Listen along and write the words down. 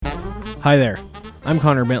Hi there. I'm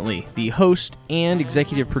Connor Bentley, the host and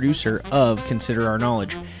executive producer of Consider Our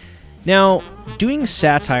Knowledge. Now, doing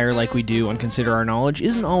satire like we do on Consider Our Knowledge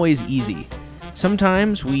isn't always easy.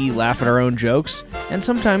 Sometimes we laugh at our own jokes, and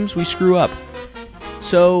sometimes we screw up.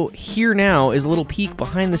 So, here now is a little peek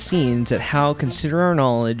behind the scenes at how Consider Our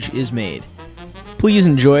Knowledge is made. Please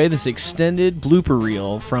enjoy this extended blooper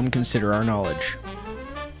reel from Consider Our Knowledge.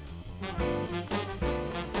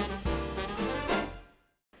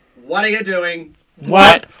 What are you doing?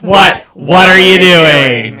 What are you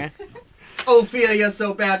doing? Ophelia,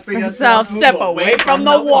 so bad for yourself. Step away from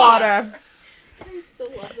the water.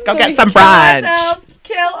 Let's go get some brunch.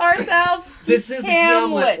 Kill ourselves. This is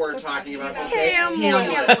Hamlet Hamlet we're talking about. Okay?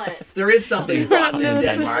 Hamlet. There is something rotten in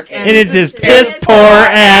Denmark. And it's his piss poor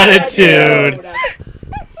attitude.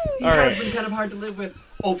 He has been kind of hard to live with.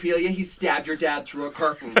 Ophelia, he stabbed your dad through a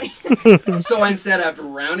curtain. So instead of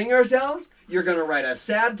drowning yourselves, you're going to write a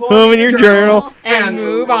sad poem in your journal and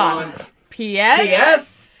move on. P.S.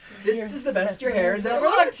 P.S. This is the best your hair has ever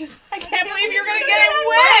looked. I can't believe you're going to get it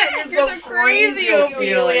wet. You're so crazy,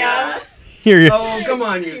 Ophelia. You're a Oh, come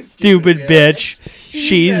on, you stupid bitch.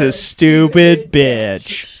 She's a stupid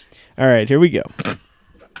bitch. All right, here we go.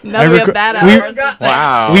 Nothing of that hours.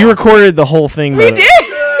 Wow. We recorded the whole thing. We by the did. way.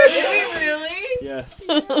 Did we really? Yeah.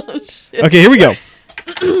 Oh, shit. Okay, here we go.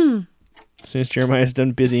 As soon as Jeremiah's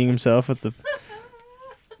done busying himself with the...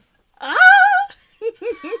 Ah!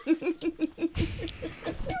 You could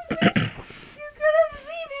have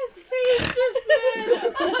seen his face just then.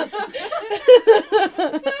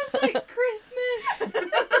 It was like Christmas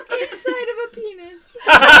inside of a penis.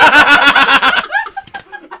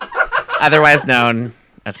 Otherwise known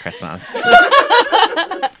as Christmas.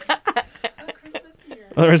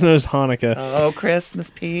 Otherwise known as Hanukkah. Oh, Christmas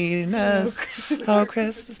penis. Oh,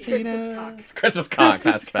 Christmas penis. Christmas cock.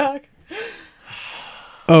 That's bad.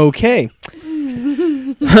 Okay.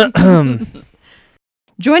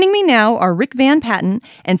 Joining me now are Rick Van Patten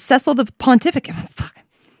and Cecil the Pontificate.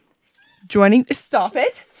 Stop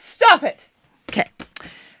it. Okay.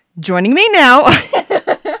 Joining me now.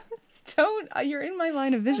 You're in my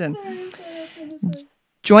line of vision.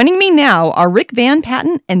 Joining me now are Rick Van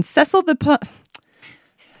Patten and Cecil the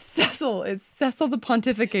Cecil the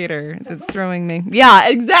Pontificator. That's throwing me. Yeah,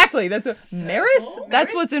 exactly. Maris?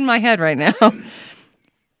 That's what's in my head right now.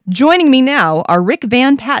 Joining me now are Rick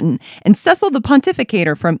Van Patten and Cecil the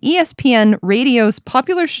Pontificator from ESPN Radio's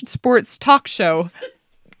popular sports talk show.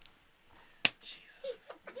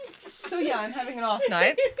 So yeah, I'm having an off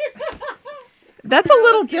night. That's a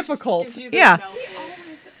little difficult. Yeah.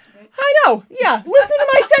 I know. Yeah. Listen to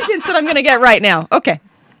my sentence that I'm going to get right now. Okay.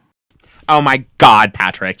 Oh my God,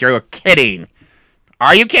 Patrick, you're kidding.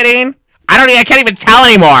 Are you kidding? I can't even tell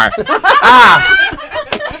anymore.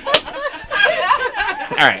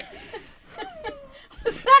 All right.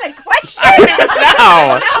 Is that a question?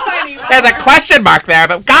 No. There's a question mark there,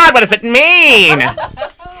 but God, what does it mean?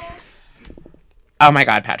 Oh my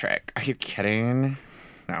God, Patrick, are you kidding?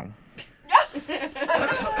 No.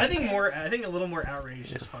 I think a little more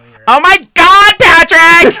outrage is funnier. Oh my God,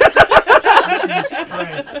 Patrick! Jesus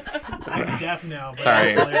Christ. I'm deaf now. But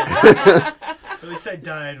Sorry. At least I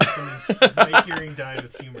died with my hearing died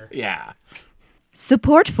with humor. Yeah.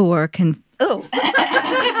 Support for I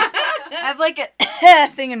have like a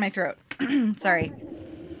thing in my throat. Sorry.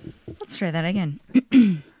 Let's try that again.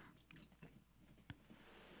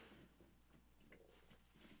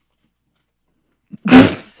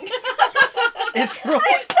 It's really...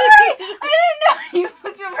 I'm sorry. I didn't know you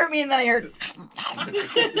looked over me and then I heard.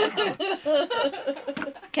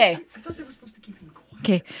 Okay.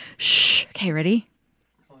 Okay. Shh. Okay, ready?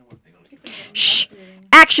 Shh.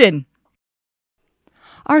 Action.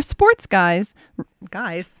 Our sports guys.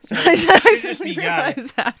 Sorry. Should just be guy.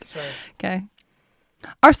 Sorry. Okay.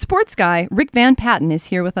 Our sports guy, Rick Van Patten, is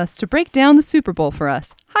here with us to break down the Super Bowl for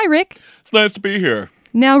us. Hi, Rick. It's nice to be here.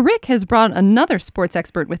 Now, Rick has brought another sports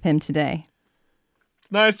expert with him today.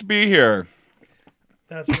 It's nice to be here.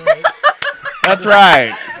 That's right. That's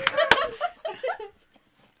right.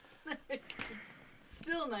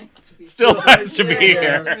 Still nice to be. Still nice to be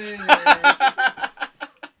here.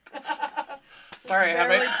 Sorry,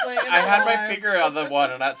 I had my finger on the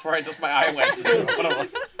one, and that's where my eye went to.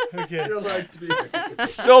 Okay. Still nice to be here.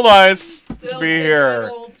 Still nice to be here.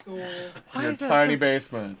 Old school. In your tiny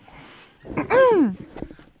basement. All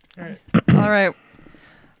right.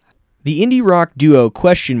 The indie rock duo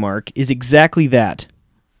Question Mark is exactly that.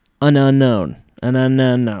 An unknown. An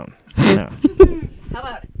unknown. No. How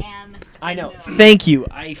about an? I know. Thank you.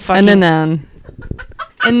 I fucking... Anemone.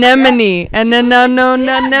 Anemone.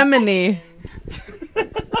 Anemone.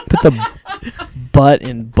 Put the butt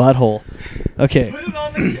and butthole. Okay. Put it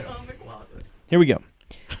on the closet. Here we go.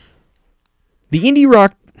 The indie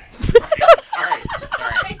rock. Sorry.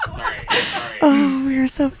 Oh, we are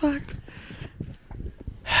so fucked.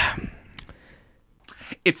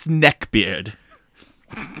 It's neckbeard.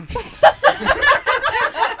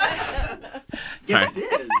 Yes,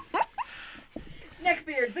 it is.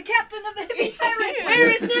 Neckbeard, the captain of the hippie pirate.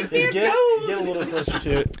 Where is Neckbeard's Get gold? a little closer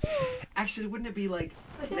to it. Actually, wouldn't it be like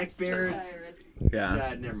neckbeards?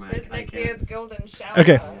 Yeah. Never mind. Where's I can't. Neckbeard's golden shower?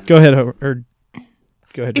 Okay, go ahead. Or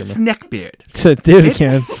go ahead. It's Jeremy. neckbeard. So, dude,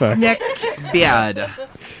 again. Fuck. Neckbeard.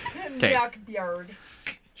 Okay. Neckbeard.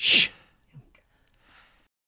 Shh.